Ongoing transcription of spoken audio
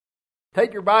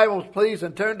Take your Bibles, please,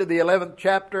 and turn to the 11th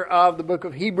chapter of the book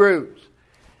of Hebrews.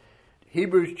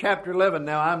 Hebrews chapter 11.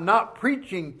 Now, I'm not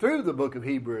preaching through the book of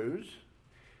Hebrews,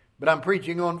 but I'm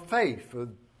preaching on faith for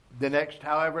the next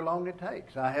however long it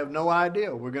takes. I have no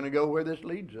idea. We're going to go where this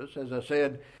leads us. As I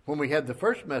said when we had the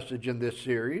first message in this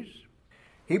series,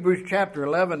 Hebrews chapter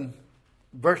 11,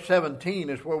 verse 17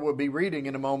 is where we'll be reading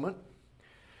in a moment.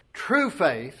 True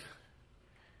faith,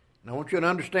 and I want you to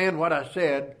understand what I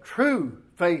said, true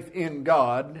faith in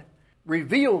God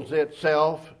reveals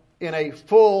itself in a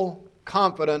full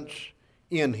confidence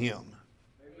in Him.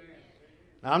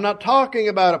 Now, I'm not talking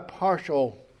about a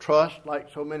partial trust like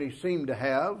so many seem to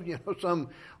have. You know, some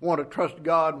want to trust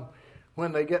God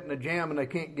when they get in a jam and they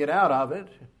can't get out of it.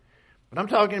 But I'm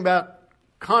talking about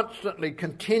constantly,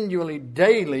 continually,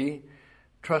 daily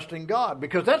trusting God.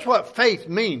 Because that's what faith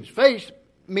means. Faith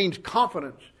means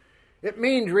confidence. It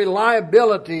means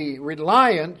reliability,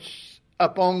 reliance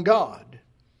upon God.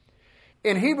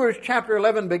 In Hebrews chapter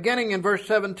 11, beginning in verse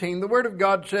 17, the Word of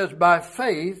God says, "By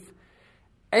faith,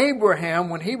 Abraham,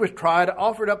 when he was tried,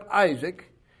 offered up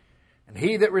Isaac, and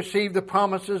he that received the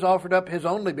promises offered up his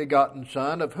only begotten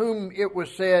son, of whom it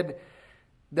was said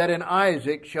that in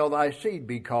Isaac shall thy seed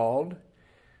be called,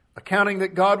 accounting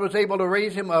that God was able to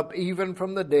raise him up even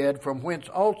from the dead, from whence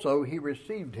also he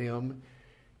received him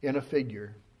in a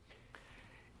figure."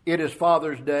 It is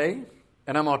Father's Day,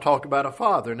 and I'm going to talk about a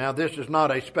father. Now, this is not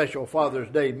a special Father's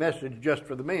Day message just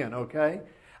for the men, okay?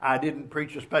 I didn't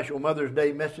preach a special Mother's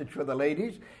Day message for the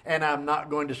ladies, and I'm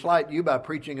not going to slight you by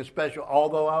preaching a special,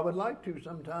 although I would like to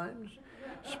sometimes,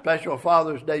 special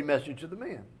Father's Day message to the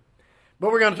men.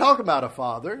 But we're going to talk about a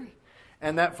father,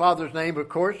 and that father's name, of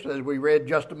course, as we read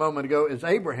just a moment ago, is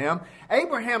Abraham.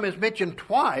 Abraham is mentioned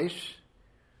twice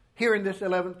here in this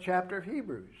 11th chapter of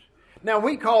Hebrews. Now,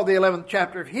 we call the 11th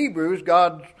chapter of Hebrews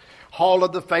God's Hall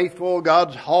of the Faithful,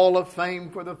 God's Hall of Fame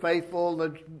for the Faithful.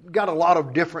 It's got a lot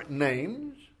of different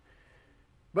names.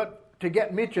 But to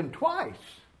get mentioned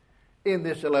twice in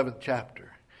this 11th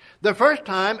chapter. The first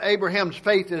time Abraham's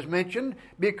faith is mentioned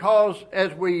because,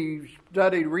 as we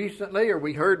studied recently, or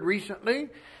we heard recently,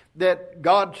 that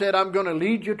God said, "I'm going to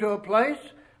lead you to a place.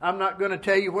 I'm not going to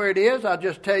tell you where it is. I'll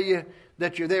just tell you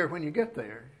that you're there when you get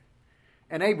there."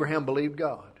 And Abraham believed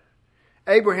God.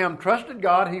 Abraham trusted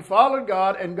God, he followed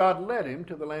God, and God led him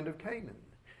to the land of Canaan.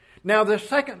 Now, the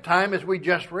second time, as we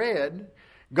just read,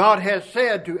 God has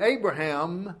said to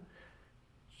Abraham,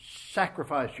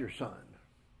 "Sacrifice your son.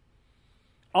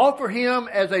 Offer him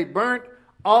as a burnt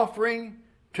offering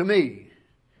to me."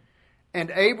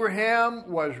 And Abraham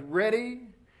was ready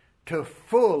to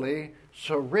fully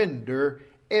surrender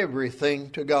everything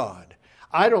to God.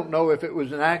 I don't know if it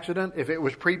was an accident, if it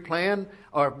was pre-planned,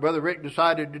 or if Brother Rick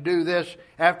decided to do this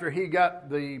after he got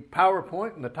the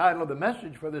PowerPoint and the title of the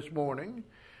message for this morning.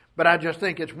 But I just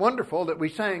think it's wonderful that we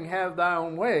sang "Have Thy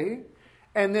Own Way,"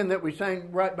 and then that we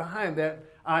sang right behind that,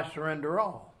 "I surrender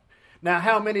all." Now,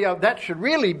 how many of that should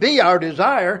really be our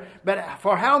desire, but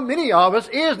for how many of us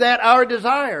is that our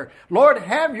desire? Lord,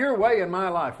 have your way in my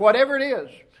life, whatever it is.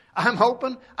 I'm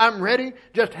open, I'm ready,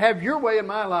 just have your way in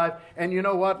my life. And you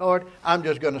know what, Lord? I'm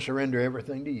just going to surrender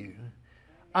everything to you.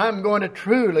 I'm going to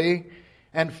truly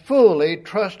and fully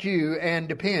trust you and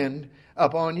depend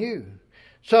upon you.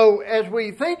 So as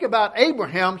we think about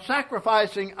Abraham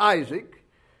sacrificing Isaac,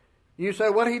 you say,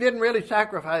 well, he didn't really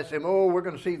sacrifice him. Oh, we're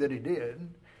going to see that he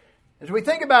did. As we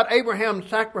think about Abraham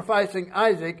sacrificing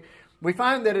Isaac, we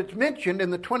find that it's mentioned in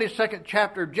the 22nd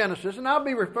chapter of Genesis, and I'll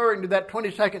be referring to that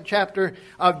 22nd chapter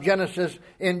of Genesis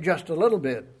in just a little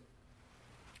bit.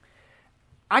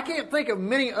 I can't think of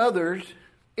many others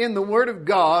in the Word of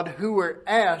God who were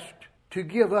asked to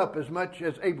give up as much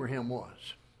as Abraham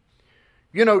was.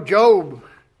 You know, Job,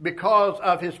 because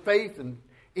of his faith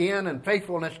in and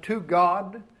faithfulness to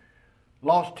God,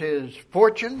 lost his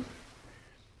fortune,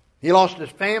 he lost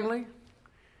his family,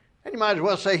 and you might as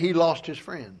well say he lost his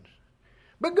friends.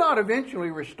 But God eventually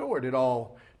restored it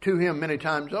all to him many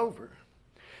times over.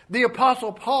 The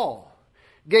Apostle Paul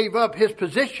gave up his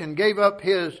position, gave up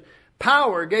his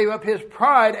power, gave up his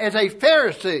pride as a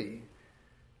Pharisee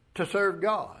to serve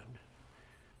God.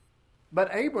 But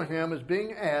Abraham is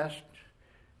being asked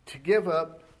to give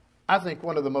up, I think,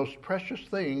 one of the most precious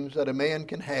things that a man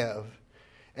can have,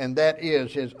 and that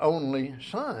is his only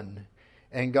son.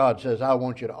 And God says, "I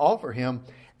want you to offer him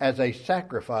as a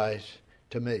sacrifice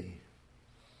to me."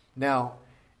 Now,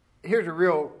 here's a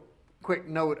real quick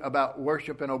note about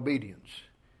worship and obedience.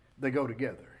 They go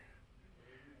together.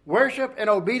 Worship and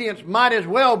obedience might as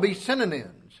well be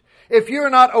synonyms. If you're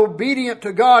not obedient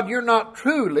to God, you're not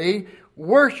truly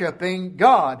worshiping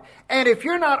God. And if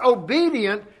you're not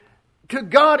obedient to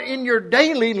God in your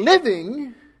daily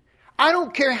living, I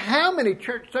don't care how many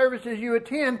church services you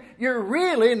attend, you're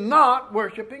really not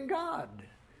worshiping God.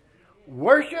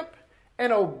 Worship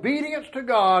and obedience to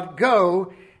God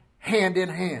go hand in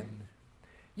hand.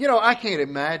 You know, I can't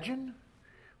imagine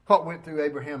what went through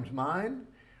Abraham's mind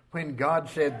when God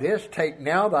said this, take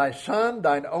now thy son,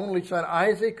 thine only son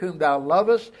Isaac, whom thou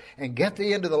lovest, and get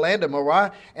thee into the land of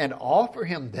Moriah, and offer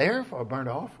him there for a burnt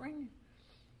offering.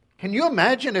 Can you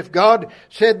imagine if God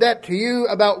said that to you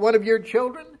about one of your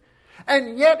children?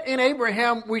 And yet in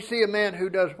Abraham we see a man who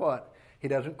does what? He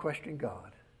doesn't question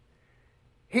God.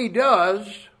 He does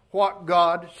what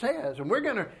God says. And we're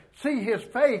going to see his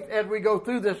faith as we go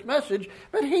through this message,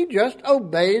 but he just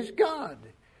obeys God.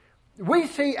 We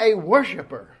see a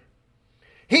worshiper.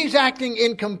 He's acting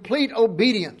in complete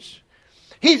obedience.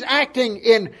 He's acting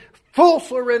in full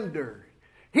surrender.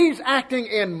 He's acting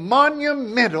in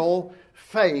monumental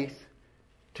faith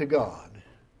to God.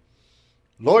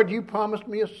 Lord, you promised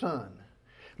me a son.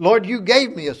 Lord, you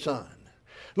gave me a son.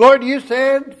 Lord, you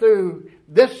said through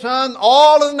this son,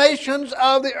 all of the nations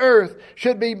of the earth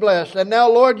should be blessed. And now,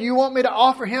 Lord, you want me to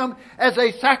offer him as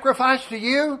a sacrifice to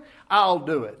you? I'll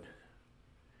do it.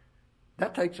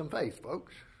 That takes some faith,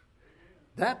 folks.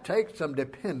 That takes some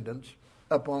dependence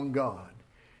upon God.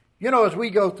 You know, as we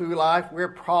go through life, we're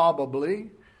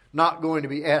probably not going to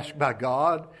be asked by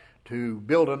God to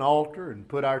build an altar and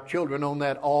put our children on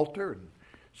that altar and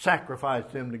sacrifice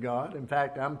them to God. In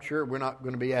fact, I'm sure we're not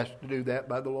going to be asked to do that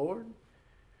by the Lord.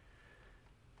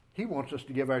 He wants us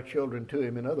to give our children to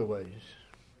Him in other ways.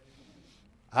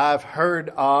 I've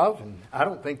heard of, and I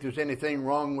don't think there's anything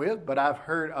wrong with, but I've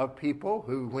heard of people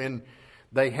who, when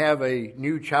they have a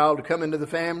new child come into the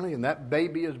family and that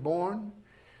baby is born,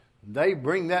 they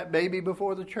bring that baby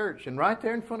before the church and right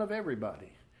there in front of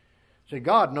everybody. See,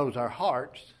 God knows our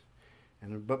hearts,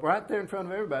 but right there in front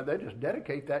of everybody, they just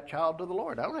dedicate that child to the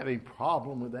Lord. I don't have any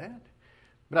problem with that.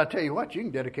 But I tell you what, you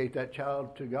can dedicate that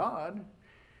child to God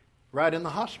right in the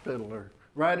hospital or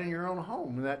right in your own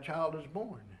home when that child is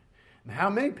born. And how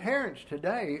many parents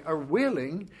today are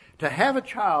willing to have a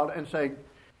child and say,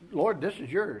 Lord, this is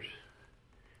yours.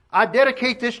 I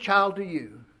dedicate this child to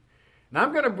you. And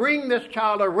I'm going to bring this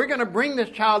child, or we're going to bring this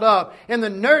child up in the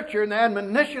nurture and the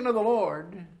admonition of the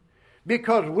Lord,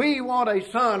 because we want a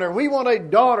son, or we want a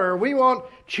daughter, or we want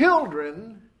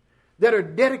children that are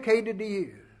dedicated to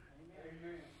you.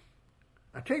 Amen.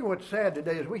 I tell you what's sad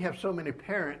today is we have so many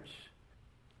parents.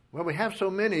 Well, we have so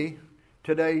many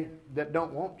today that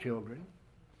don't want children.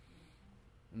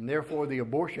 And therefore the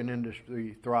abortion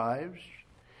industry thrives.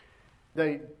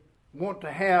 They want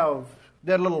to have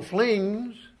their little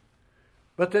flings,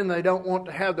 but then they don't want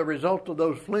to have the result of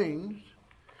those flings.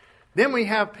 Then we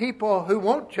have people who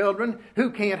want children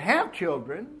who can't have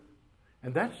children,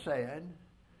 and that's sad.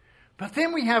 But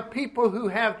then we have people who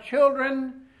have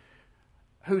children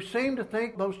who seem to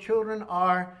think those children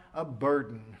are a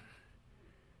burden.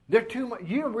 They're too much.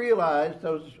 You realize,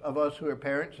 those of us who are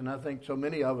parents, and I think so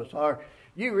many of us are,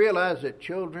 you realize that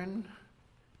children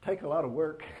take a lot of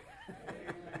work.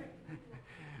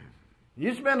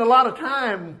 You spend a lot of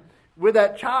time with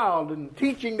that child and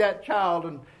teaching that child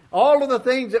and all of the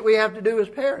things that we have to do as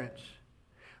parents.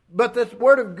 But this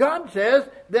Word of God says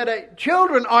that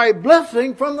children are a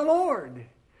blessing from the Lord.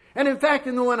 And in fact,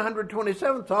 in the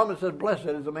 127th Psalm, it says, blessed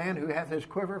is the man who hath his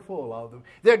quiver full of them.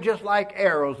 They're just like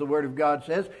arrows, the Word of God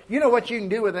says. You know what you can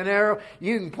do with an arrow?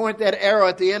 You can point that arrow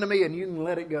at the enemy and you can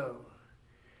let it go.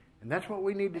 And that's what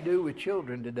we need to do with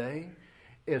children today,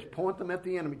 is point them at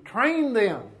the enemy. Train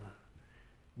them.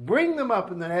 Bring them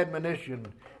up in the admonition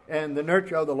and the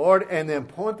nurture of the Lord, and then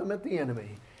point them at the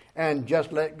enemy and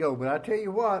just let go. But I tell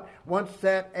you what, once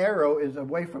that arrow is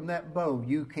away from that bow,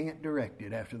 you can't direct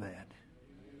it after that.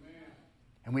 Amen.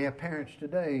 And we have parents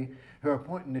today who are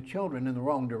pointing the children in the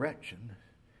wrong direction.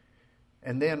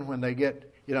 And then when they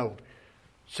get,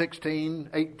 16,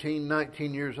 18,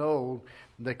 19 years old,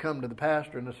 they come to the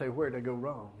pastor and they say, where'd they go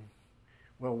wrong?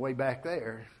 Well, way back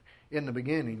there, in the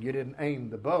beginning, you didn't aim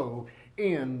the bow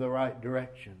in the right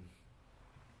direction.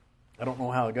 I don't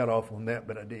know how I got off on that,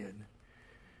 but I did.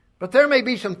 But there may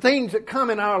be some things that come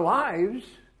in our lives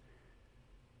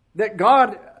that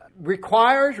God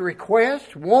requires,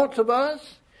 requests, wants of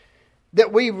us,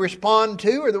 that we respond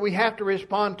to or that we have to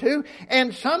respond to.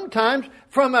 And sometimes,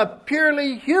 from a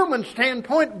purely human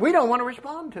standpoint, we don't want to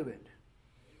respond to it.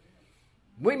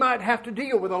 We might have to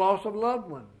deal with the loss of a loved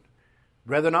one.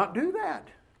 Rather not do that.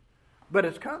 But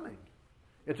it's coming.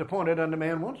 It's appointed unto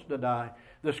man once to die,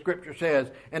 the Scripture says,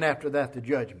 and after that the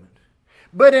judgment.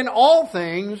 But in all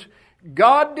things,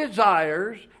 God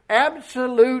desires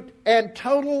absolute and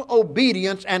total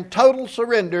obedience and total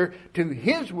surrender to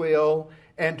His will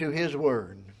and to His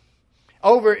Word.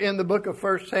 Over in the book of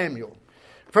 1 Samuel.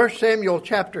 1 Samuel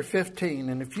chapter 15.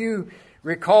 And if you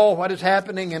recall what is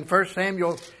happening in 1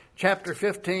 Samuel chapter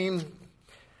 15,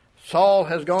 Saul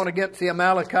has gone against the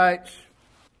Amalekites.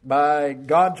 By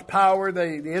God's power,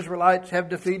 the Israelites have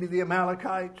defeated the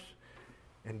Amalekites.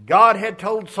 And God had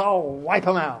told Saul, wipe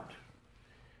them out.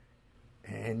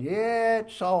 And yet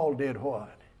Saul did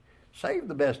what? Saved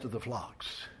the best of the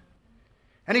flocks.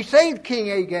 And he saved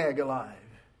King Agag alive.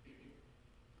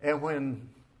 And when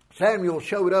Samuel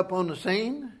showed up on the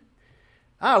scene,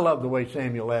 I love the way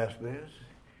Samuel asked this.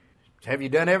 Have you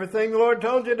done everything the Lord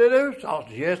told you to do? Saul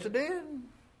said, yes, I did.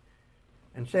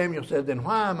 And Samuel said, then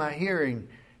why am I hearing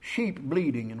sheep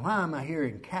bleating and why am I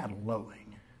hearing cattle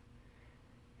lowing?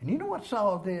 And you know what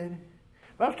Saul did?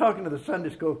 I was talking to the Sunday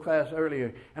school class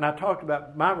earlier, and I talked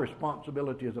about my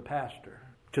responsibility as a pastor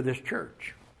to this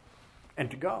church and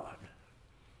to God.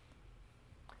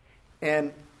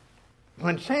 And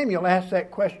when Samuel asked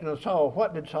that question of Saul,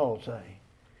 what did Saul say?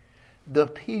 The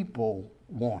people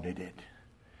wanted it.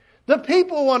 The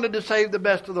people wanted to save the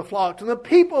best of the flocks, and the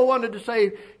people wanted to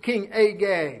save King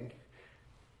Agag.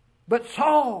 But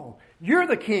Saul, you're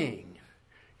the king.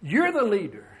 You're the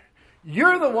leader.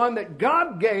 You're the one that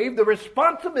God gave the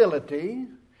responsibility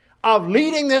of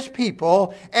leading this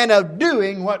people and of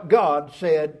doing what God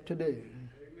said to do.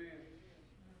 Amen.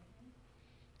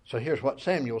 So here's what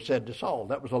Samuel said to Saul.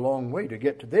 That was a long way to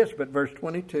get to this, but verse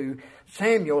 22,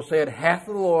 Samuel said, hath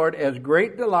the Lord as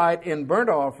great delight in burnt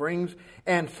offerings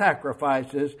and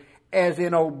sacrifices as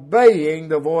in obeying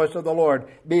the voice of the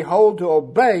Lord. Behold, to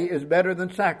obey is better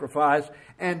than sacrifice,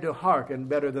 and to hearken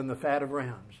better than the fat of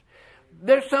rams.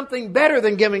 There's something better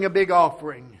than giving a big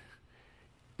offering.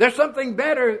 There's something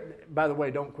better. By the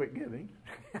way, don't quit giving.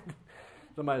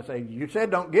 Somebody say, you said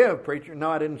don't give, preacher.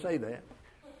 No, I didn't say that.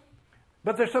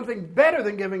 But there's something better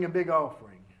than giving a big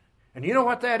offering. And you know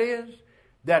what that is?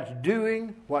 That's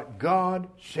doing what God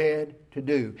said to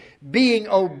do. Being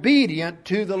obedient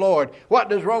to the Lord. What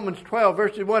does Romans 12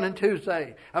 verses 1 and 2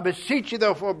 say? I beseech you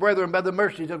therefore, brethren, by the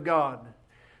mercies of God,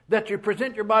 that you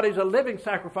present your bodies a living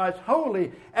sacrifice,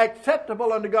 holy,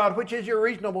 acceptable unto God, which is your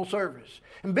reasonable service.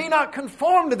 And be not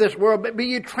conformed to this world, but be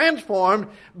ye transformed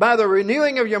by the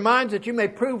renewing of your minds, that you may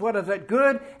prove what is that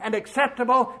good and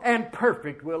acceptable and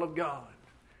perfect will of God.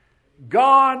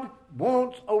 God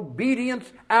wants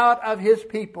obedience out of His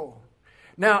people.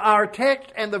 Now, our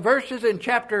text and the verses in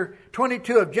chapter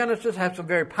 22 of Genesis have some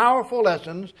very powerful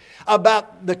lessons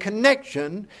about the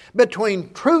connection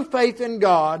between true faith in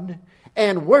God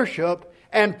and worship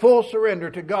and full surrender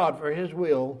to God for His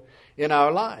will in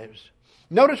our lives.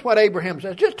 Notice what Abraham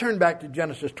says. Just turn back to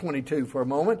Genesis 22 for a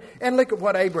moment and look at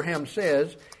what Abraham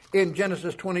says in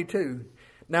Genesis 22.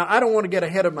 Now, I don't want to get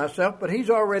ahead of myself, but he's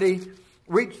already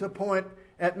reached the point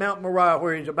at Mount Moriah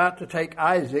where he's about to take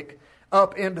Isaac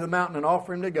up into the mountain and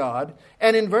offer him to God.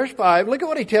 And in verse 5, look at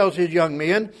what he tells his young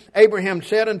men. Abraham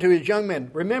said unto his young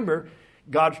men, remember,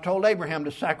 God's told Abraham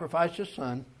to sacrifice his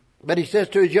son. But he says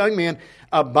to his young men,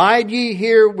 abide ye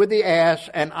here with the ass,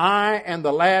 and I and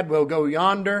the lad will go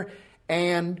yonder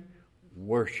and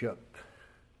worship.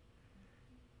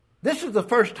 This is the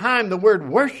first time the word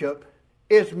worship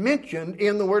is mentioned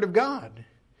in the Word of God.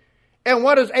 And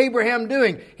what is Abraham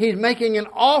doing? He's making an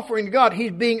offering to God.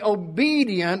 He's being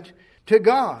obedient to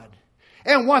God.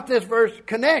 And what this verse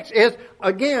connects is,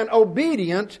 again,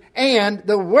 obedience and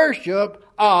the worship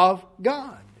of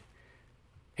God.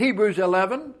 Hebrews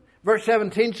 11 verse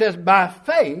 17 says, by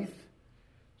faith,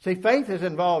 see, faith is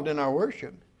involved in our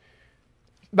worship.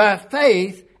 By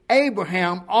faith,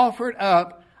 Abraham offered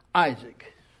up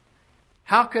Isaac.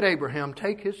 How could Abraham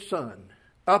take his son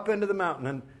up into the mountain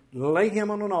and lay him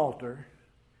on an altar,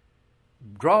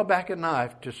 draw back a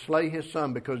knife to slay his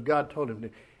son because God told him to?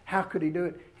 How could he do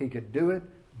it? He could do it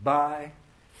by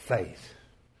faith.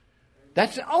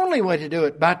 That's the only way to do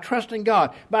it, by trusting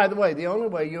God. By the way, the only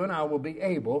way you and I will be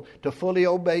able to fully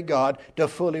obey God, to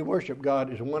fully worship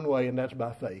God, is one way, and that's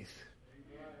by faith.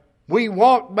 We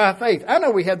walk by faith. I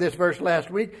know we had this verse last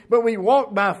week, but we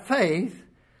walk by faith,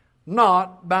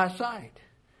 not by sight.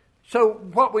 So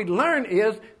what we learn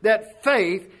is that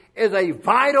faith is a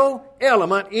vital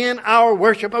element in our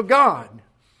worship of God.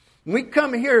 When we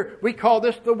come here, we call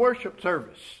this the worship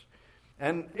service.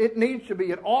 And it needs to be,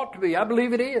 it ought to be, I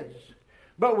believe it is.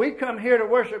 But we come here to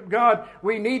worship God.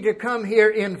 We need to come here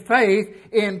in faith,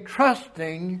 in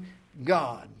trusting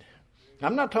God.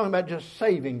 I'm not talking about just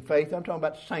saving faith. I'm talking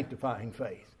about sanctifying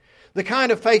faith. The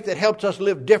kind of faith that helps us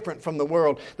live different from the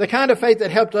world. The kind of faith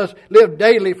that helps us live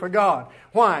daily for God.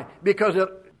 Why? Because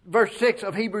verse 6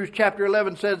 of Hebrews chapter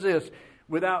 11 says this,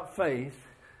 without faith,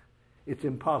 it's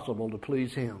impossible to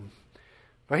please Him.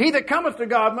 For he that cometh to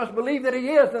God must believe that He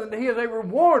is, and that He is a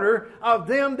rewarder of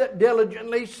them that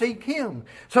diligently seek Him.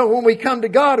 So when we come to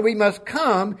God, we must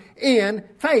come in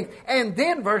faith. And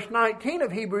then verse 19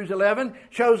 of Hebrews 11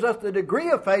 shows us the degree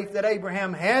of faith that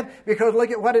Abraham had, because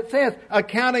look at what it says,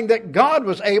 accounting that God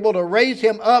was able to raise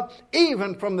him up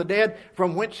even from the dead,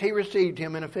 from whence He received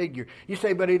him in a figure. You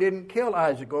say, but He didn't kill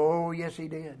Isaac. Oh, yes, He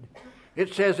did.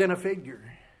 It says in a figure.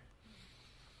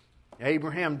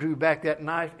 Abraham drew back that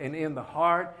knife, and in the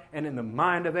heart and in the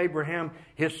mind of Abraham,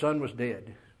 his son was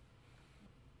dead.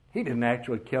 He didn't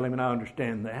actually kill him, and I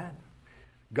understand that.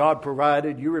 God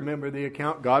provided, you remember the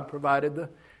account, God provided the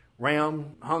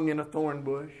ram hung in a thorn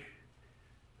bush.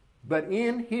 But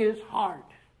in his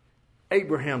heart,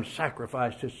 Abraham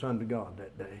sacrificed his son to God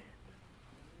that day.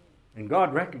 And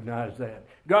God recognized that.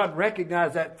 God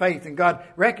recognized that faith, and God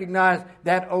recognized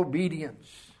that obedience.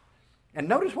 And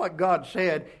notice what God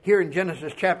said here in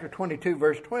Genesis chapter 22,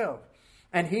 verse 12.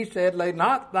 And He said, lay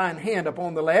not thine hand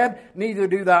upon the lad, neither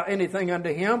do thou anything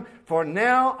unto him, for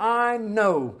now I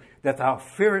know that thou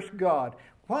fearest God.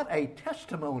 What a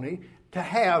testimony to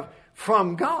have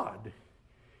from God.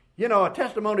 You know, a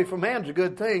testimony from man's a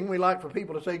good thing. We like for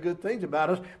people to say good things about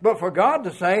us. But for God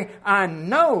to say, I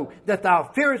know that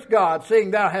thou fearest God,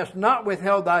 seeing thou hast not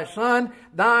withheld thy son,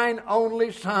 thine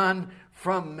only son,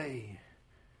 from me.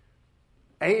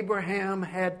 Abraham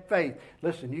had faith.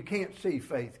 Listen, you can't see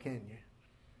faith, can you?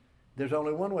 There's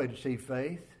only one way to see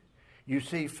faith. You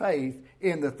see faith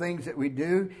in the things that we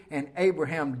do, and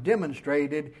Abraham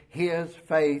demonstrated his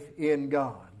faith in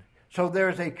God. So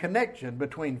there's a connection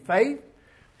between faith,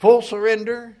 full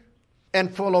surrender,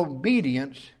 and full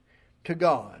obedience to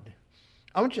God.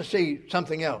 I want you to see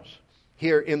something else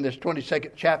here in this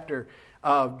 22nd chapter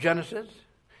of Genesis.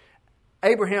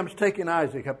 Abraham's taking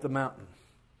Isaac up the mountain.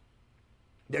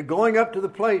 They're going up to the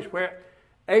place where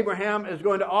Abraham is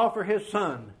going to offer his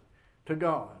son to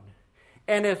God.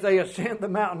 And as they ascend the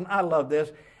mountain, I love this,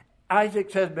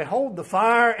 Isaac says, behold the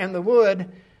fire and the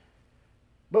wood,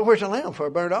 but where's the lamb for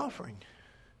a burnt offering?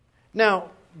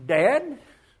 Now, Dad,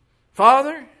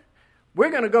 Father,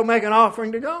 we're going to go make an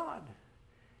offering to God.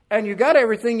 And you got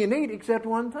everything you need except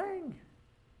one thing.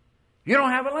 You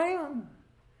don't have a lamb.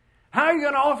 How are you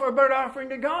going to offer a burnt offering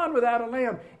to God without a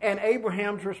lamb? And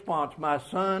Abraham's response, my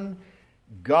son,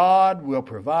 God will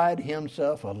provide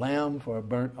Himself a lamb for a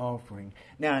burnt offering.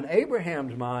 Now, in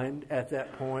Abraham's mind at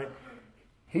that point,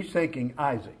 he's thinking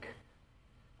Isaac.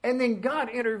 And then God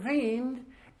intervened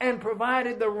and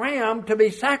provided the ram to be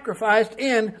sacrificed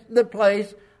in the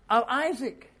place of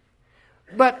Isaac.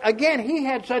 But again, he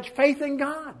had such faith in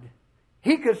God.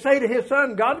 He could say to his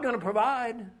son, God's going to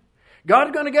provide.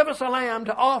 God's going to give us a lamb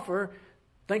to offer,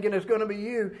 thinking it's going to be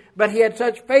you. But he had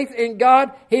such faith in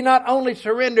God, he not only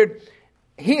surrendered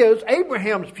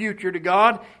Abraham's future to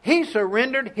God, he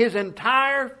surrendered his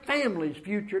entire family's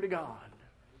future to God.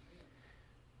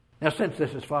 Now, since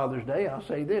this is Father's Day, I'll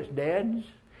say this, dads,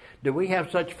 do we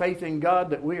have such faith in God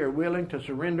that we are willing to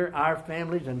surrender our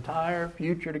family's entire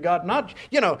future to God? Not,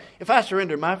 if I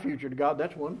surrender my future to God,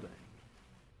 that's one thing.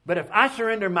 But if I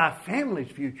surrender my family's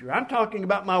future, I'm talking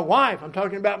about my wife, I'm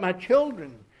talking about my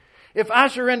children. If I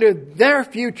surrender their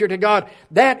future to God,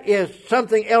 that is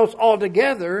something else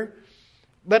altogether.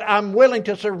 But I'm willing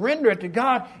to surrender it to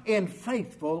God in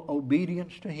faithful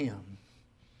obedience to Him.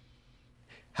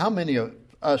 How many of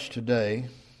us today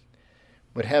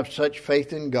would have such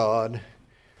faith in God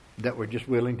that we're just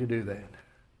willing to do that?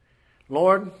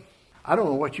 Lord, I don't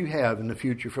know what you have in the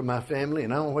future for my family,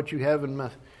 and I don't know what you have in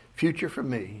my future for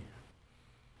me,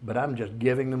 but I'm just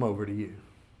giving them over to you.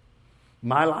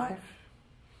 My life,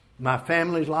 my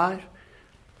family's life,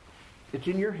 it's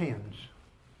in your hands.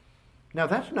 Now,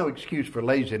 that's no excuse for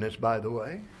laziness, by the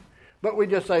way. But we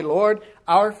just say, Lord,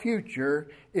 our future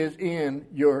is in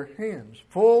your hands.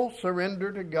 Full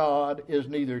surrender to God is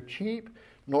neither cheap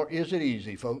nor is it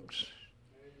easy, folks.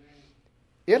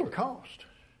 It'll cost.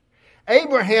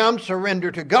 Abraham's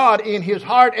surrender to God in his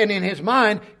heart and in his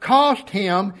mind cost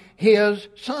him his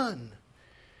son.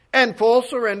 And full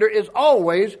surrender is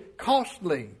always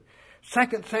costly.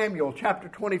 2 Samuel chapter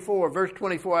 24, verse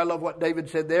 24. I love what David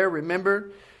said there.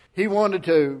 Remember, he wanted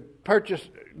to purchase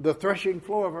the threshing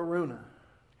floor of Araunah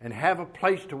and have a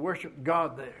place to worship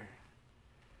God there.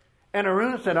 And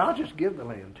Araunah said, I'll just give the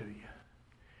land to you.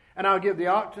 And I'll give the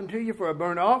oxen to you for a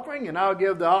burnt offering, and I'll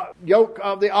give the yoke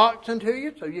of the oxen to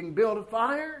you so you can build a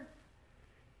fire.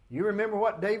 You remember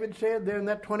what David said there in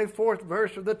that 24th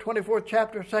verse of the 24th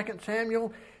chapter of 2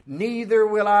 Samuel? Neither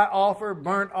will I offer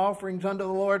burnt offerings unto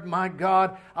the Lord my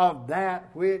God of that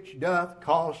which doth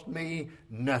cost me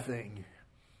nothing.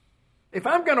 If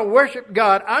I'm going to worship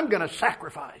God, I'm going to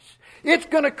sacrifice. It's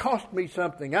going to cost me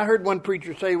something. I heard one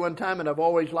preacher say one time, and I've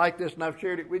always liked this, and I've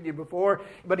shared it with you before,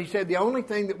 but he said the only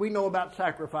thing that we know about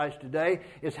sacrifice today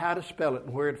is how to spell it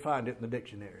and where to find it in the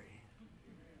dictionary.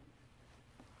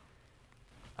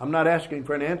 I'm not asking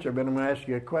for an answer, but I'm going to ask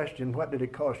you a question. What did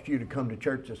it cost you to come to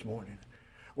church this morning?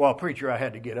 Well, preacher, I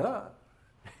had to get up.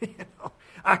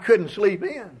 I couldn't sleep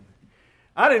in.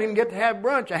 I didn't even get to have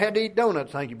brunch. I had to eat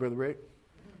donuts. Thank you, Brother Rick.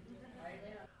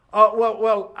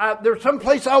 There's some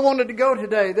place I wanted to go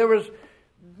today. There was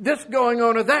this going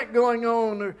on or that going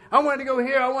on. Or I wanted to go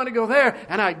here, I wanted to go there.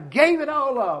 And I gave it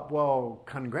all up. Well,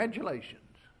 congratulations.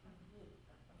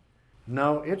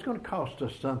 No, it's going to cost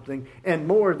us something, and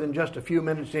more than just a few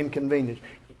minutes inconvenience.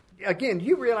 Again, do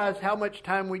you realize how much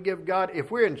time we give God?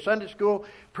 If we're in Sunday school,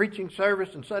 preaching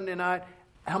service and Sunday night,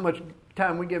 how much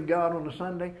time we give God on a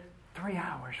Sunday? 3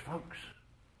 hours, folks.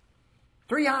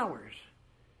 3 hours.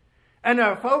 And there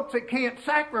are folks that can't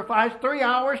sacrifice 3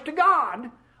 hours to God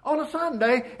on a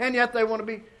Sunday, and yet they want to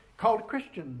be called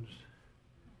Christians.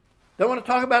 They want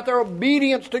to talk about their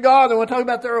obedience to God. They want to talk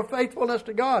about their faithfulness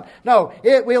to God. No,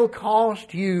 it will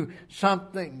cost you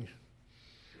something.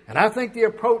 And I think the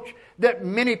approach that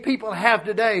many people have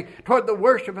today toward the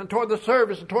worship and toward the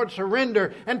service and toward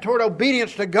surrender and toward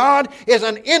obedience to God is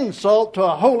an insult to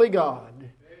a holy God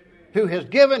who has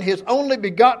given His only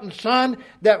begotten Son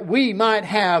that we might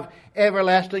have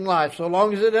everlasting life. So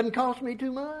long as it doesn't cost me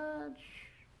too much.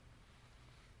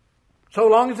 So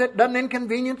long as it doesn't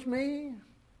inconvenience me.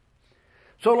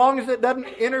 So long as it doesn't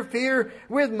interfere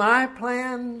with my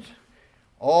plans,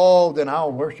 oh, then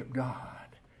I'll worship God.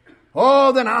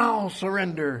 Oh, then I'll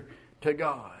surrender to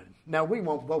God. Now, we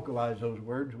won't vocalize those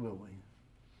words, will we?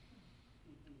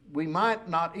 We might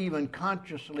not even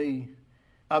consciously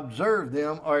observe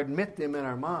them or admit them in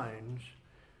our minds,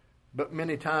 but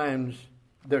many times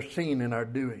they're seen in our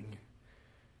doing.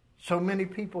 So many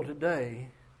people today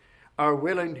are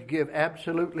willing to give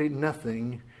absolutely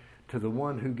nothing to the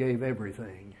one who gave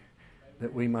everything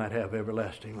that we might have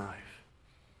everlasting life.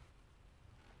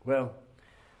 Well,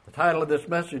 the title of this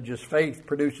message is Faith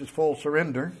Produces Full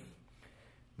Surrender.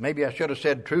 Maybe I should have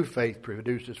said true faith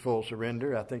produces full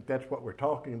surrender. I think that's what we're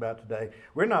talking about today.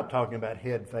 We're not talking about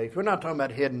head faith. We're not talking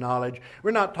about head knowledge.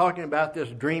 We're not talking about this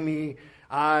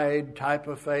dreamy-eyed type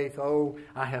of faith. Oh,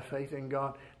 I have faith in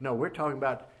God. No, we're talking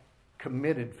about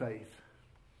committed faith.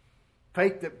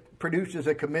 Faith that produces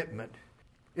a commitment.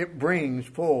 It brings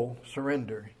full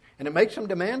surrender. And it makes some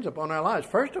demands upon our lives.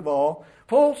 First of all,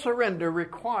 full surrender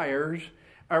requires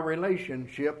a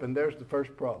relationship, and there's the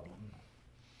first problem.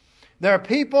 There are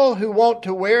people who want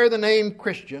to wear the name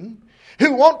Christian,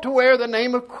 who want to wear the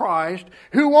name of Christ,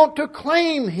 who want to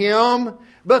claim Him,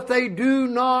 but they do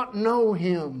not know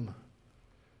Him.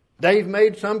 They've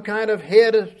made some kind of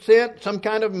head assent, some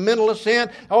kind of mental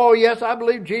assent. Oh, yes, I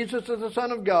believe Jesus is the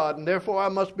Son of God, and therefore I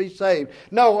must be saved.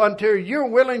 No, until you're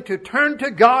willing to turn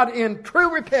to God in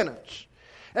true repentance.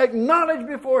 Acknowledge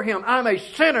before Him, I'm a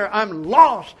sinner, I'm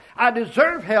lost, I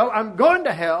deserve hell, I'm going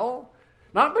to hell.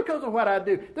 Not because of what I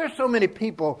do. There's so many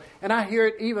people, and I hear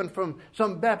it even from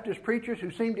some Baptist preachers who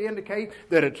seem to indicate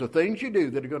that it's the things you do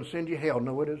that are going to send you hell.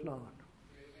 No, it is not.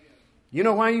 You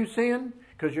know why you sin?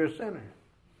 Because you're a sinner.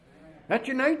 That's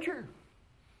your nature.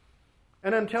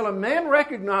 And until a man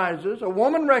recognizes, a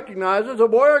woman recognizes, a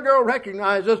boy or girl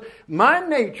recognizes, my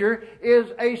nature is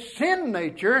a sin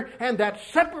nature, and that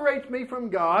separates me from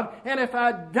God, and if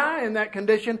I die in that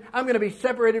condition, I'm going to be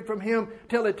separated from Him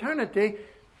till eternity.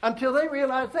 Until they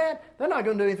realize that, they're not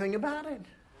going to do anything about it. Amen.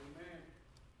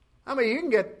 I mean, you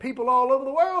can get people all over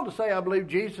the world to say, I believe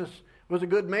Jesus was a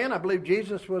good man. I believe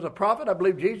Jesus was a prophet. I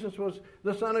believe Jesus was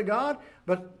the Son of God.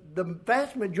 But the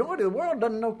vast majority of the world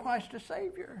doesn't know Christ as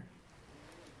Savior.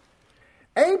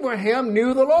 Abraham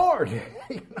knew the Lord.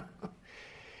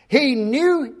 He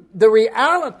knew the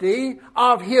reality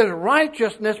of his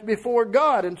righteousness before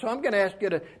God. And so I'm going to ask you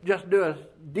to just do a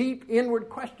deep inward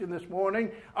question this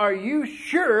morning. Are you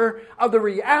sure of the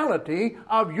reality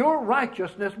of your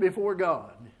righteousness before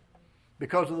God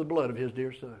because of the blood of His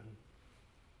dear Son?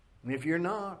 And if you're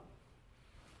not,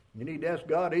 you need to ask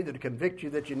God either to convict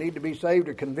you that you need to be saved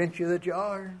or convince you that you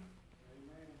are.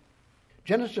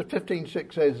 Genesis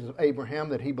 15:6 says of Abraham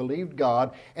that he believed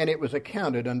God, and it was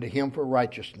accounted unto him for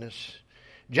righteousness.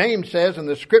 James says, and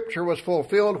the scripture was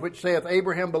fulfilled, which saith,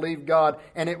 Abraham believed God,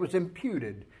 and it was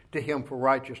imputed to him for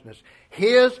righteousness.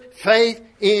 His faith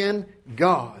in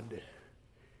God.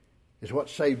 is what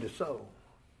saved his soul.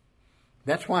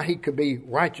 That's why he could be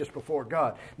righteous before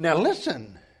God. Now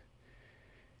listen,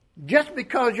 just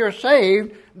because you're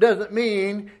saved doesn't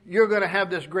mean you're going to have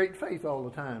this great faith all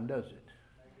the time, does it?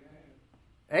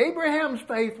 Abraham's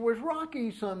faith was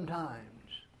rocky sometimes.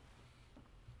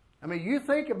 I mean, you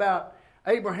think about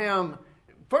Abraham,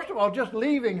 first of all, just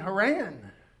leaving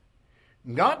Haran.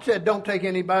 God said, don't take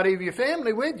anybody of your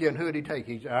family with you. And who did he take?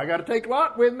 He said, I got to take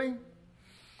Lot with me.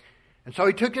 And so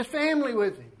he took his family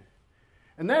with him.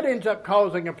 And that ends up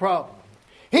causing a problem.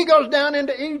 He goes down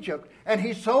into Egypt, and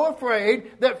he's so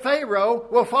afraid that Pharaoh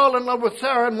will fall in love with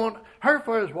Sarah and want her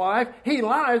for his wife. He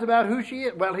lies about who she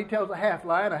is. Well, he tells a half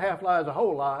lie, and a half lie is a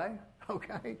whole lie.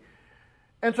 Okay?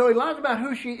 And so he lies about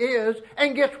who she is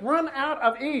and gets run out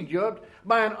of Egypt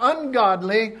by an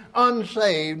ungodly,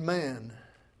 unsaved man.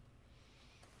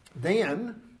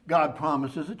 Then God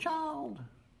promises a child.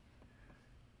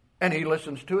 And he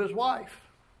listens to his wife.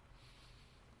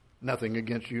 Nothing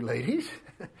against you ladies.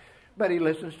 But he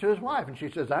listens to his wife. And she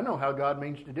says, I know how God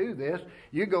means to do this.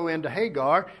 You go into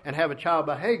Hagar and have a child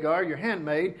by Hagar, your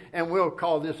handmaid, and we'll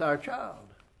call this our child.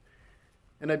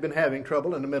 And they've been having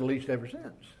trouble in the Middle East ever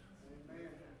since.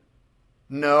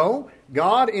 No,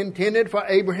 God intended for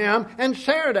Abraham and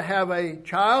Sarah to have a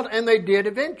child, and they did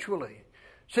eventually.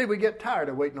 See, we get tired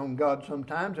of waiting on God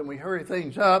sometimes, and we hurry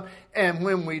things up, and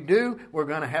when we do, we're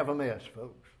going to have a mess,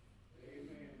 folks.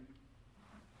 Amen.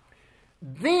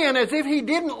 Then, as if he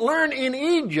didn't learn in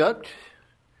Egypt,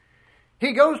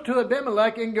 he goes to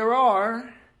Abimelech in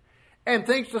Gerar and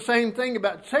thinks the same thing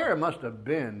about Sarah. Must have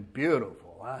been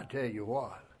beautiful, I tell you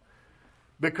what.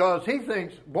 Because he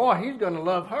thinks, boy, he's going to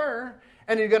love her.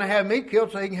 And he's going to have me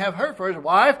killed so he can have her for his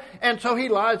wife. And so he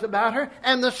lies about her.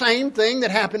 And the same thing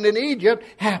that happened in Egypt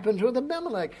happens with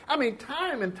Abimelech. I mean,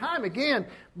 time and time again.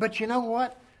 But you know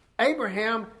what?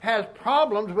 Abraham has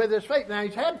problems with his faith. Now,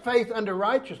 he's had faith under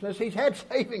righteousness. He's had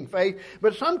saving faith.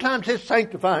 But sometimes his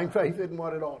sanctifying faith isn't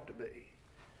what it ought to be.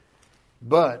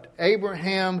 But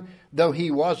Abraham, though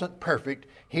he wasn't perfect,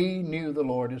 he knew the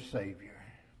Lord as Savior.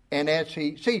 And as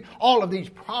see, all of these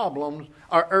problems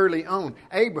are early on.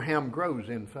 Abraham grows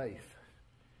in faith.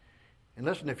 And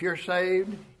listen, if you're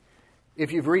saved,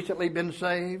 if you've recently been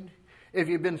saved, if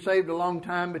you've been saved a long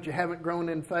time but you haven't grown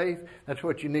in faith, that's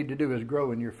what you need to do, is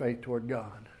grow in your faith toward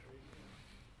God.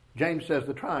 James says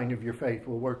the trying of your faith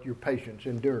will work your patience,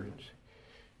 endurance.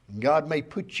 And God may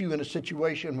put you in a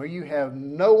situation where you have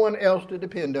no one else to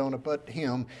depend on but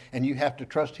Him, and you have to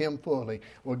trust Him fully.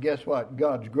 Well, guess what?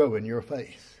 God's growing your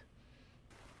faith.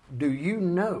 Do you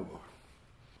know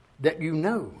that you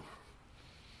know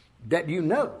that you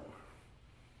know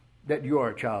that you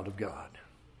are a child of God?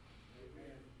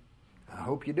 I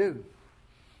hope you do.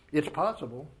 It's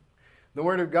possible. The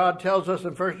Word of God tells us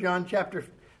in 1 John chapter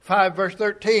 5 verse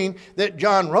 13 that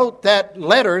John wrote that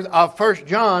letter of 1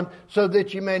 John so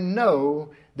that you may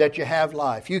know that you have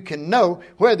life. You can know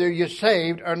whether you're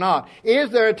saved or not.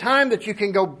 Is there a time that you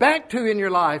can go back to in your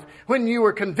life when you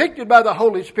were convicted by the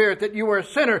Holy Spirit that you were a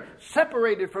sinner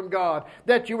separated from God,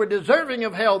 that you were deserving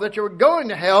of hell, that you were going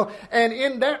to hell, and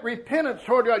in that repentance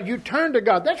toward God, you turn to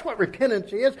God? That's what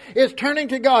repentance is turning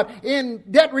to God. In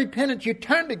that repentance, you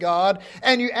turn to God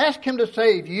and you ask Him to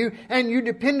save you, and you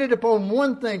depended upon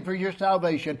one thing for your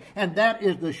salvation, and that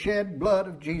is the shed blood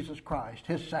of Jesus Christ,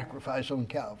 His sacrifice on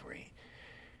Calvary.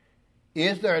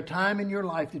 Is there a time in your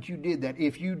life that you did that?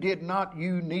 If you did not,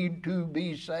 you need to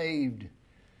be saved.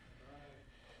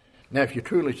 Now, if you're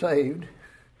truly saved,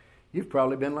 you've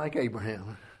probably been like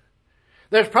Abraham.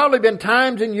 There's probably been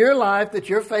times in your life that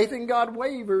your faith in God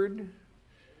wavered.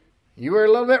 You were a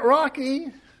little bit rocky.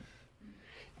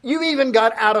 You even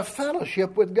got out of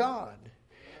fellowship with God.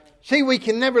 See, we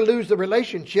can never lose the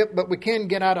relationship, but we can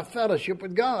get out of fellowship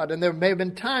with God. And there may have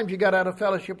been times you got out of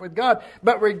fellowship with God.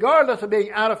 But regardless of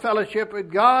being out of fellowship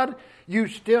with God, you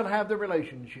still have the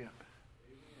relationship.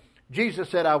 Jesus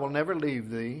said, I will never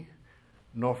leave thee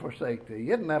nor forsake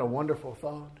thee. Isn't that a wonderful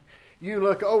thought? You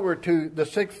look over to the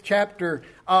 6th chapter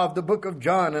of the book of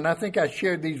John, and I think I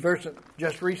shared these verses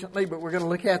just recently, but we're going to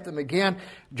look at them again.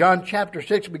 John chapter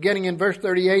 6, beginning in verse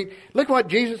 38. Look what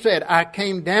Jesus said. I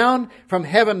came down from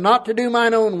heaven not to do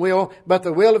mine own will, but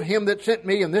the will of Him that sent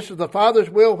me. And this is the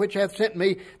Father's will which hath sent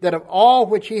me, that of all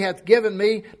which He hath given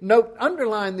me, note,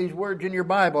 underline these words in your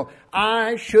Bible,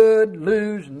 I should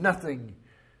lose nothing,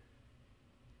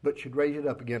 but should raise it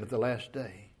up again at the last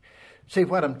day. See,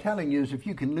 what I'm telling you is if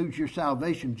you can lose your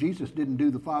salvation, Jesus didn't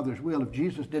do the Father's will. If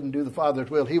Jesus didn't do the Father's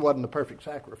will, He wasn't a perfect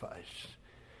sacrifice.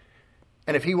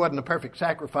 And if He wasn't a perfect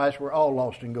sacrifice, we're all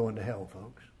lost and going to hell,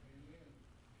 folks.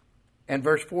 And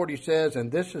verse 40 says,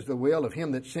 and this is the will of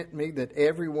him that sent me, that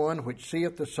every one which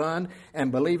seeth the Son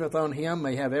and believeth on him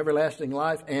may have everlasting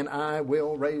life, and I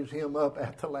will raise him up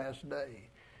at the last day.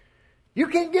 You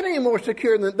can't get any more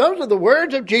secure than those are the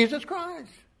words of Jesus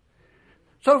Christ.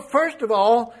 So first of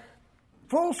all,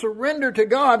 full surrender to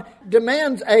God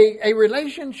demands a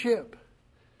relationship.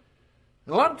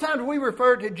 A lot of times we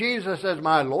refer to Jesus as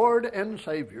my Lord and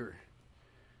Savior.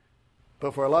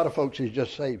 But for a lot of folks, He's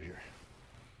just Savior.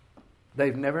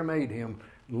 They've never made Him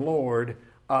Lord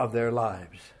of their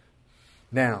lives.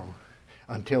 Now,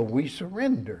 until we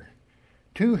surrender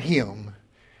to Him,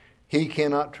 He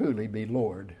cannot truly be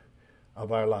Lord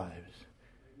of our lives.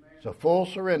 So full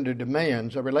surrender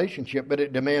demands a relationship, but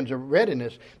it demands a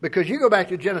readiness. Because you go back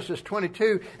to Genesis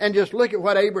 22 and just look at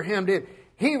what Abraham did.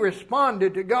 He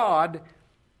responded to God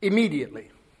immediately.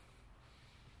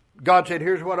 God said,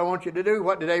 here's what I want you to do.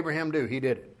 What did Abraham do? He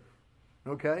did it.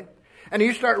 Okay? And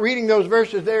you start reading those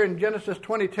verses there in Genesis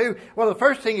 22. Well, the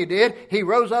first thing he did, he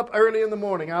rose up early in the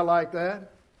morning. I like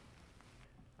that.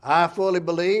 I fully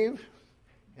believe,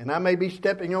 and I may be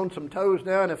stepping on some toes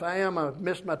now, and if I am, I've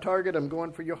missed my target. I'm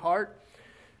going for your heart.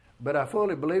 But I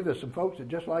fully believe there's some folks that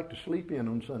just like to sleep in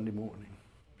on Sunday morning.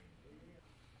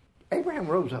 Abraham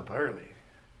rose up early.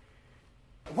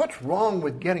 What's wrong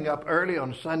with getting up early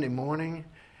on Sunday morning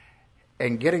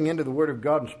and getting into the Word of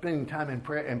God and spending time in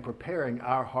prayer and preparing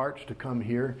our hearts to come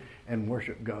here and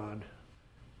worship God?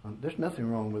 There's nothing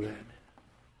wrong with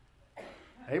that.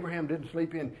 Abraham didn't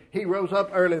sleep in. He rose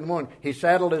up early in the morning. He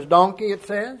saddled his donkey, it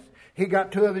says. He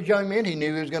got two of his young men. He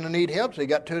knew he was going to need help, so he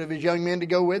got two of his young men to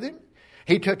go with him.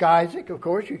 He took Isaac. Of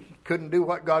course, you couldn't do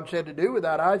what God said to do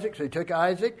without Isaac, so he took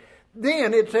Isaac.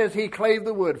 Then it says he clave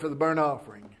the wood for the burnt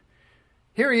offering.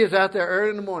 Here he is out there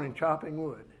early in the morning chopping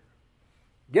wood.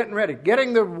 Getting ready.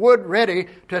 Getting the wood ready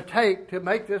to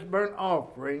make this burnt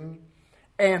offering.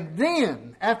 And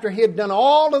then, after he had done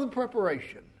all of the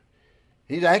preparation,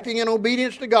 he's acting in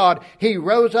obedience to God. He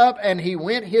rose up and he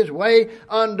went his way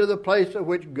unto the place of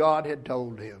which God had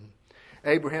told him.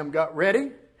 Abraham got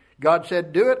ready. God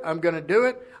said, do it. I'm going to do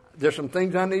it. There's some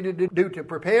things I needed to do to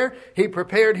prepare. He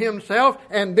prepared himself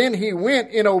and then he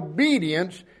went in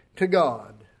obedience to God.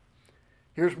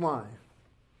 Here's why.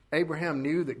 Abraham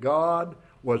knew that God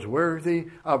was worthy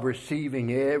of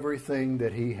receiving everything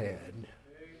that he had. Amen.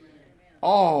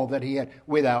 All that he had,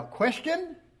 without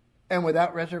question and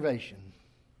without reservation.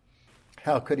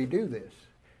 How could he do this?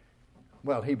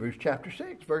 Well, Hebrews chapter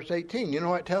 6, verse 18. You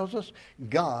know what it tells us?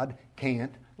 God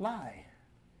can't lie.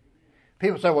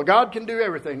 People say, well, God can do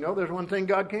everything. No, there's one thing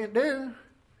God can't do.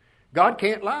 God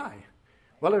can't lie.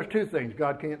 Well, there's two things.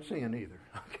 God can't sin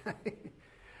either. Okay?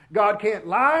 God can't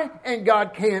lie and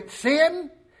God can't sin.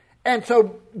 And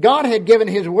so God had given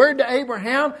His word to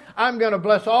Abraham. I'm going to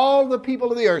bless all the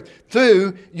people of the earth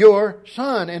through your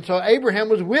son. And so Abraham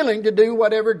was willing to do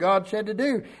whatever God said to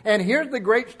do. And here's the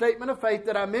great statement of faith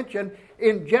that I mentioned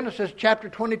in Genesis chapter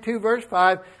 22 verse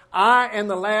 5. I and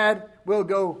the lad will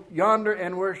go yonder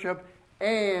and worship,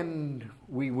 and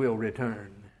we will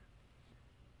return.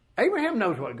 Abraham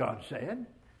knows what God said.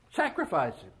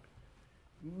 Sacrifice him.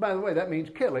 By the way, that means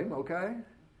kill him, okay?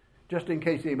 Just in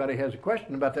case anybody has a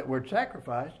question about that word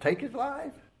sacrifice, take his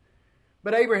life.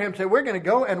 But Abraham said, we're going to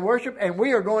go and worship, and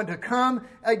we are going to come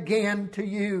again to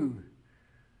you.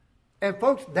 And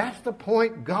folks, that's the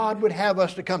point God would have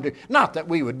us to come to. Not that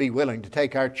we would be willing to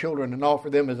take our children and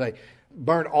offer them as a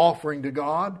burnt offering to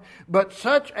God, but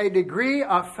such a degree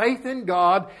of faith in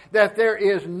God that there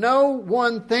is no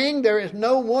one thing, there is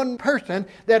no one person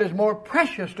that is more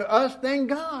precious to us than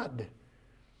God.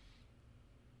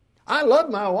 I love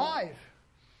my wife,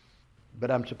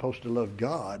 but I'm supposed to love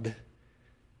God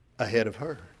ahead of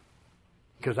her.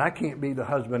 Because I can't be the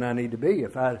husband I need to be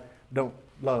if I don't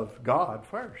love God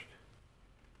first.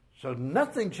 So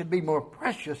nothing should be more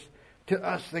precious to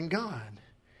us than God.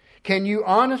 Can you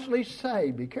honestly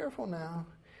say, be careful now,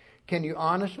 can you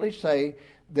honestly say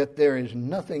that there is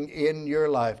nothing in your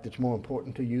life that's more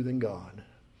important to you than God?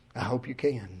 I hope you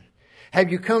can.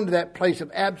 Have you come to that place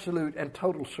of absolute and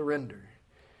total surrender?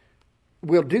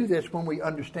 We'll do this when we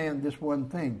understand this one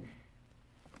thing.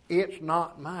 It's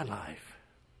not my life.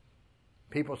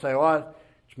 People say, well,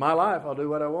 it's my life. I'll do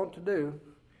what I want to do.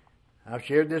 I've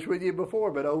shared this with you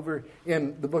before, but over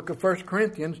in the book of 1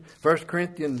 Corinthians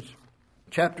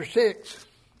chapter 6.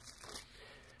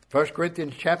 1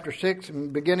 Corinthians chapter 6,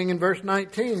 beginning in verse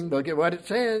 19. Look at what it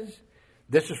says.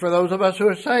 This is for those of us who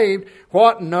are saved.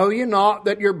 What, know ye not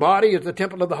that your body is the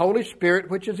temple of the Holy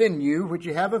Spirit, which is in you, which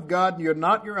you have of God, and you're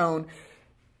not your own?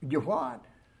 You're what?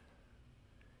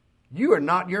 You are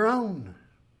not your own.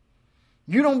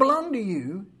 You don't belong to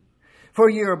you. For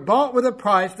you are bought with a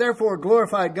price, therefore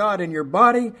glorify God in your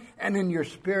body and in your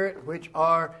spirit, which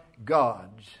are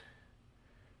God's.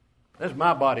 That's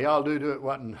my body. I'll do to it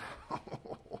what.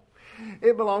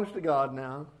 It belongs to God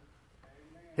now.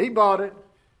 He bought it.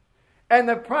 And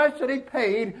the price that He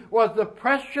paid was the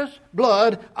precious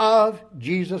blood of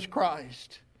Jesus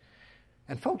Christ.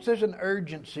 And folks, there's an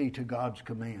urgency to God's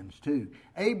commands too.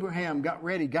 Abraham got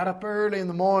ready, got up early in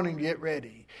the morning to get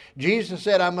ready. Jesus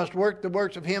said, I must work the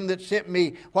works of Him that sent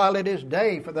me while it is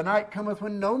day, for the night cometh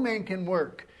when no man can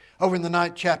work. Over in the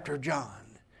 9th chapter of John.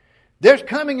 There's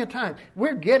coming a time.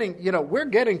 We're getting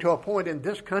to a point in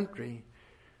this country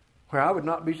where I would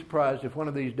not be surprised if one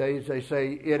of these days they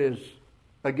say it is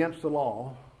against the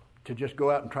law to just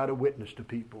go out and try to witness to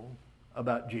people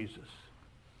about Jesus.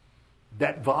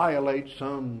 That violates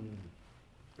some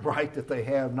right that they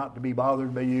have not to be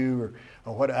bothered by you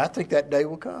or what. I think that day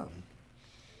will come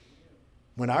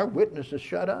when our witness is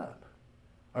shut up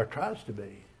or tries to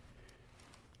be.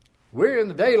 We're in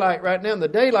the daylight right now, and the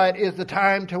daylight is the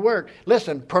time to work.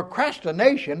 Listen,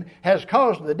 procrastination has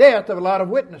caused the death of a lot of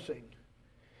witnessing.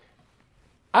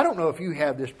 I don't know if you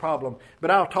have this problem,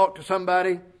 but I'll talk to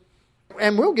somebody,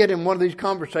 and we'll get in one of these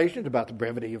conversations about the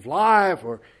brevity of life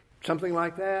or something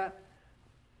like that.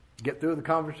 Get through the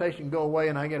conversation, go away,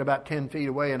 and I get about 10 feet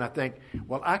away, and I think,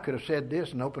 well, I could have said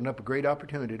this and opened up a great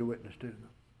opportunity to witness to them.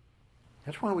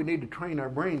 That's why we need to train our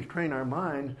brains, train our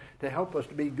minds to help us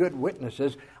to be good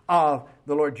witnesses of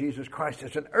the Lord Jesus Christ.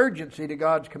 It's an urgency to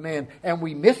God's command, and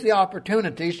we miss the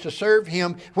opportunities to serve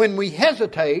Him when we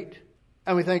hesitate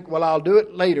and we think, well, I'll do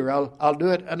it later. I'll do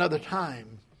it another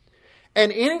time.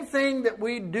 And anything that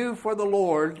we do for the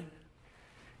Lord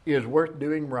is worth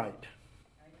doing right.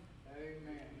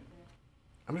 Amen.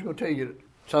 I'm just going to tell you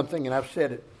something, and I've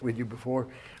said it with you before.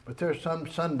 But there's some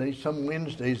Sundays, some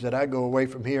Wednesdays that I go away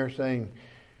from here saying,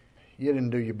 you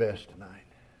didn't do your best tonight.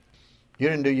 You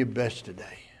didn't do your best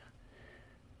today.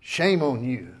 Shame on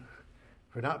you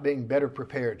for not being better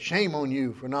prepared. Shame on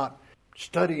you for not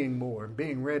studying more and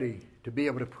being ready to be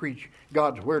able to preach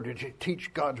God's Word, to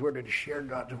teach God's Word, and to share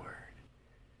God's Word.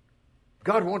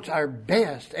 God wants our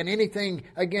best, and anything,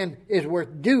 again, is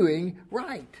worth doing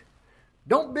right.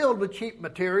 Don't build with cheap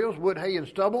materials, wood, hay, and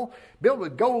stubble. Build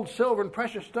with gold, silver, and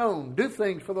precious stone. Do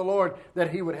things for the Lord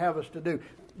that He would have us to do.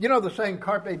 You know the saying,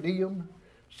 carpe diem,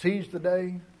 seize the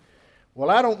day? Well,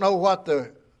 I don't know what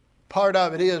the part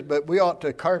of it is, but we ought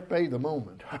to carpe the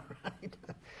moment. Right?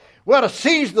 We ought to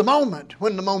seize the moment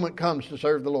when the moment comes to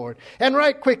serve the Lord. And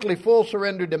right quickly, full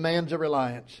surrender demands a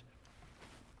reliance.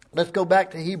 Let's go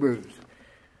back to Hebrews.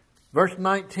 Verse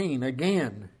 19,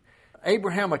 again.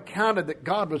 Abraham accounted that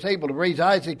God was able to raise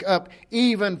Isaac up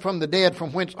even from the dead,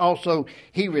 from whence also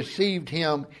He received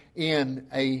him in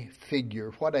a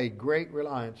figure. What a great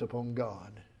reliance upon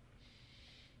God.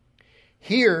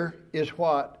 Here is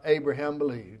what Abraham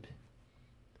believed.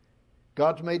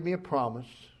 God's made me a promise,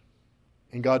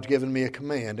 and God's given me a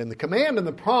command. And the command and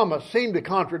the promise seem to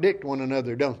contradict one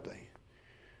another, don't they?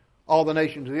 All the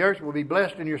nations of the earth will be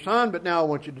blessed in your son, but now I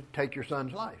want you to take your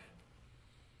son's life.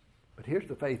 But here's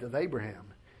the faith of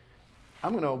Abraham.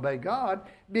 I'm going to obey God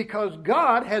because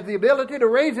God has the ability to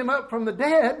raise him up from the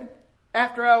dead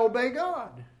after I obey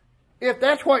God. If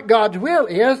that's what God's will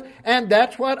is, and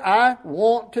that's what I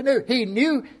want to do. He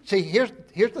knew, see, here's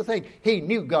the thing. He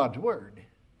knew God's Word.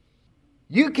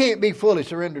 You can't be fully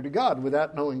surrendered to God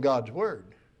without knowing God's Word.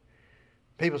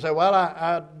 People say, well,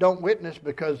 I don't witness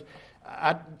because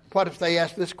what if they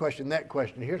ask this question, that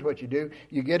question? Here's what you do.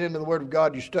 You get into the Word of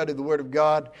God, you study the Word of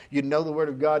God, you know the Word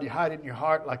of God, you hide it in your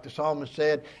heart like the psalmist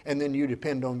said, and then you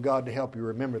depend on God to help you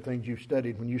remember things you've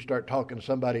studied when you start talking to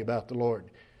somebody about the Lord.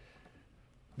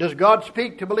 Does God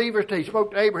speak to believers today? He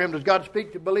spoke to Abraham. Does God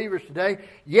speak to believers today?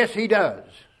 Yes, He does.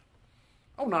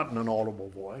 Oh, not in an audible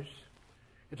voice.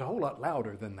 It's a whole lot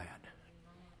louder than that.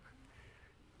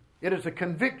 It is a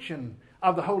conviction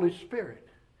of the Holy Spirit.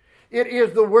 It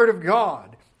is the Word of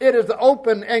God. It is the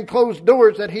open and closed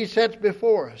doors that He sets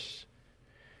before us.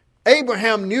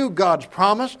 Abraham knew God's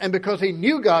promise, and because he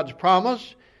knew God's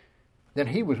promise, then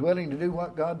he was willing to do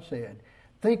what God said.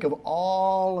 Think of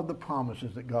all of the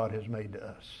promises that God has made to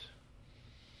us.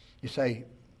 You say,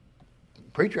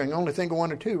 preacher, I can only think of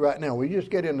one or two right now. Well, you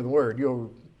just get into the Word,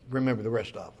 you'll remember the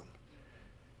rest of them.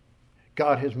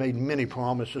 God has made many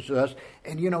promises to us,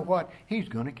 and you know what? He's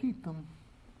going to keep them.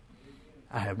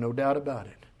 I have no doubt about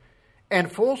it.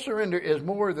 And full surrender is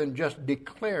more than just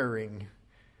declaring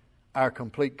our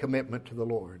complete commitment to the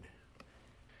Lord.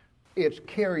 It's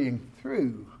carrying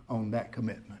through on that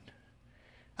commitment.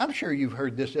 I'm sure you've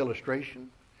heard this illustration,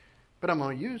 but I'm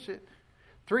going to use it.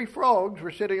 3 frogs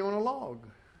were sitting on a log.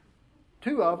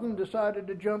 2 of them decided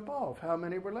to jump off. How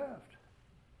many were left?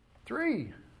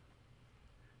 3.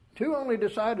 2 only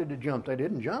decided to jump. They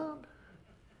didn't jump.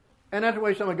 And that's the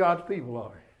way some of God's people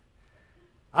are.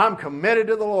 I'm committed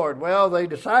to the Lord. Well, they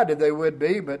decided they would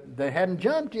be, but they hadn't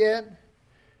jumped yet.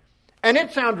 And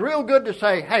it sounds real good to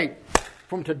say, hey,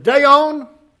 from today on,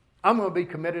 I'm going to be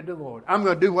committed to the Lord. I'm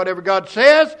going to do whatever God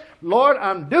says. Lord,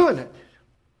 I'm doing it.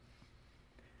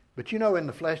 But you know, in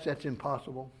the flesh, that's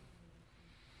impossible.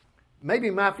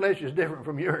 Maybe my flesh is different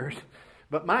from yours,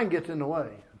 but mine gets in the way.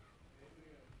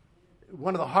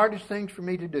 One of the hardest things for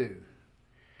me to do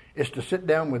is to sit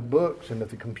down with books and at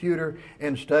the computer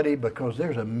and study, because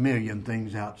there's a million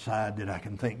things outside that I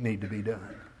can think need to be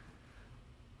done.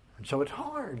 And so it's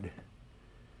hard.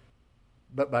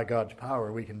 But by God's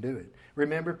power, we can do it.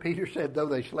 Remember, Peter said, though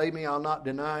they slay me, I'll not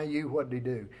deny you. What did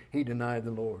he do? He denied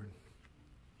the Lord.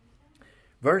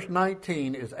 Verse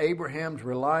 19 is Abraham's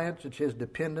reliance. It's his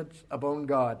dependence upon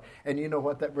God. And you know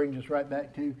what that brings us right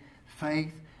back to?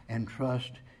 Faith and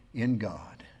trust in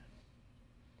God.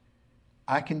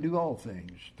 I can do all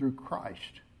things through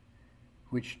Christ,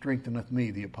 which strengtheneth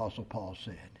me, the Apostle Paul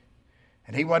said.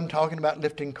 And he wasn't talking about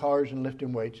lifting cars and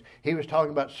lifting weights. He was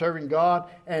talking about serving God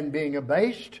and being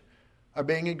abased or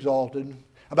being exalted.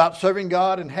 About serving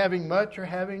God and having much or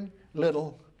having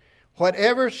little.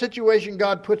 Whatever situation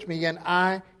God puts me in,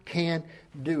 I can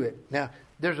do it. Now,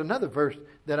 there's another verse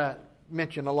that I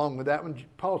mentioned along with that one.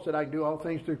 Paul said, I can do all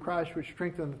things through Christ, which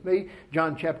strengtheneth me.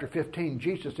 John chapter 15,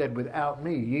 Jesus said, without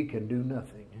me, ye can do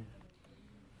nothing.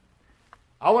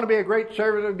 I want to be a great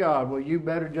servant of God. Well, you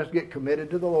better just get committed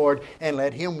to the Lord and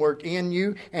let Him work in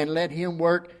you and let Him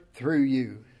work through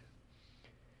you.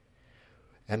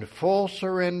 And full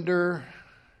surrender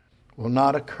will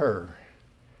not occur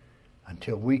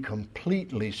until we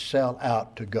completely sell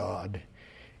out to God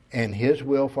and His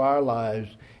will for our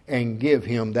lives and give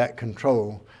Him that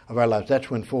control of our lives.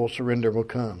 That's when full surrender will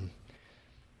come.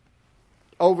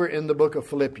 Over in the book of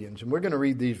Philippians, and we're going to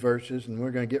read these verses and we're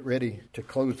going to get ready to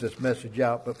close this message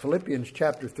out. But Philippians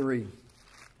chapter 3,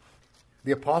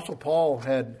 the Apostle Paul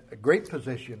had a great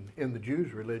position in the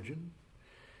Jews' religion.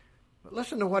 But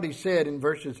listen to what he said in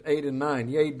verses 8 and 9.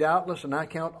 Yea, doubtless, and I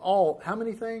count all, how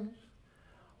many things?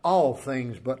 All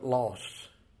things but loss,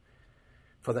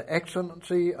 for the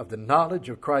excellency of the knowledge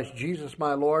of Christ Jesus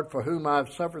my Lord, for whom I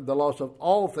have suffered the loss of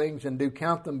all things, and do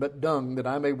count them but dung, that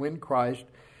I may win Christ,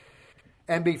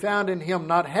 and be found in Him,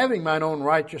 not having mine own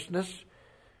righteousness,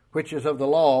 which is of the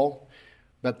law,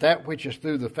 but that which is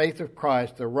through the faith of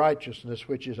Christ, the righteousness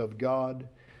which is of God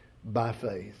by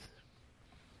faith.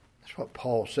 That's what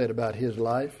Paul said about his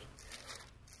life.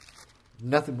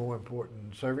 Nothing more important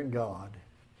than serving God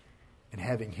and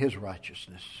having His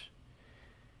righteousness.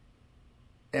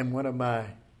 And one of my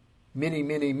many,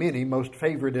 many, many most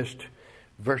favoritist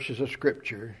verses of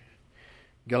Scripture,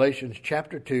 Galatians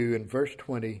chapter 2 and verse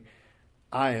 20,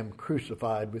 I am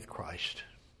crucified with Christ.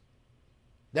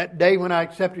 That day when I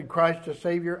accepted Christ as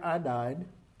Savior, I died.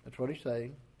 That's what he's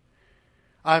saying.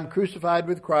 I am crucified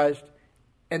with Christ.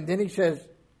 And then he says,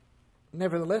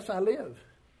 nevertheless I live.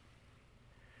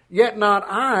 Yet not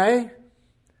I,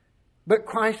 but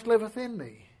Christ liveth in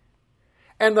me.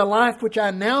 And the life which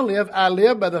I now live, I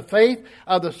live by the faith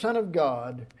of the Son of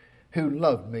God, who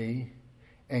loved me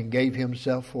and gave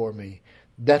Himself for me.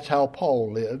 That's how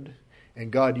Paul lived. And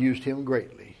God used him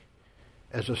greatly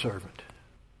as a servant.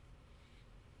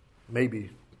 Maybe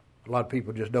a lot of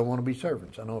people just don't want to be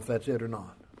servants. I don't know if that's it or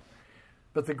not.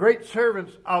 But the great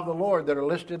servants of the Lord that are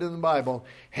listed in the Bible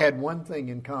had one thing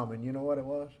in common. You know what it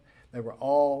was? They were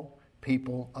all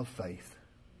people of faith.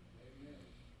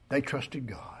 They trusted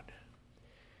God.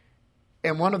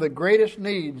 And one of the greatest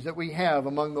needs that we have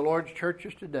among the Lord's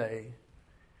churches today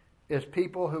is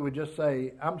people who would just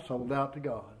say, I'm sold out to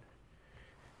God.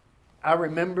 I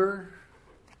remember,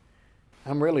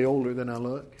 I'm really older than I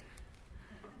look,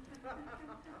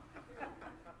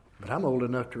 but I'm old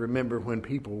enough to remember when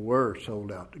people were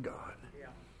sold out to God.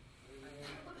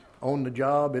 On the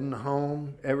job, in the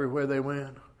home, everywhere they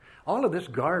went. All of this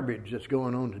garbage that's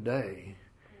going on today,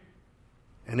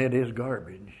 and it is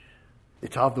garbage.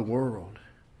 It's of the world.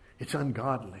 It's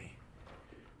ungodly.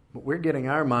 But we're getting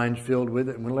our minds filled with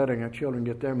it, and we're letting our children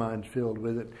get their minds filled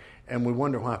with it. And we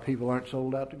wonder why people aren't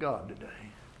sold out to God today.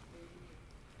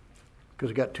 Because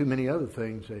they've got too many other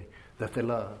things that they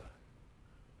love.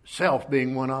 Self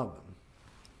being one of them.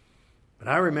 But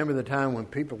I remember the time when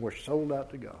people were sold out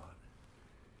to God.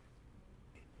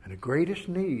 And the greatest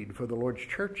need for the Lord's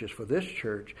churches, for this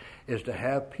church, is to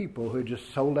have people who are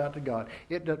just sold out to God.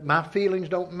 My feelings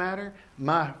don't matter.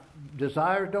 My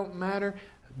desires don't matter.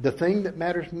 The thing that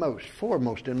matters most,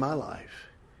 foremost in my life,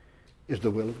 is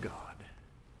the will of God.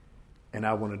 and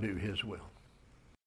I want to do His will.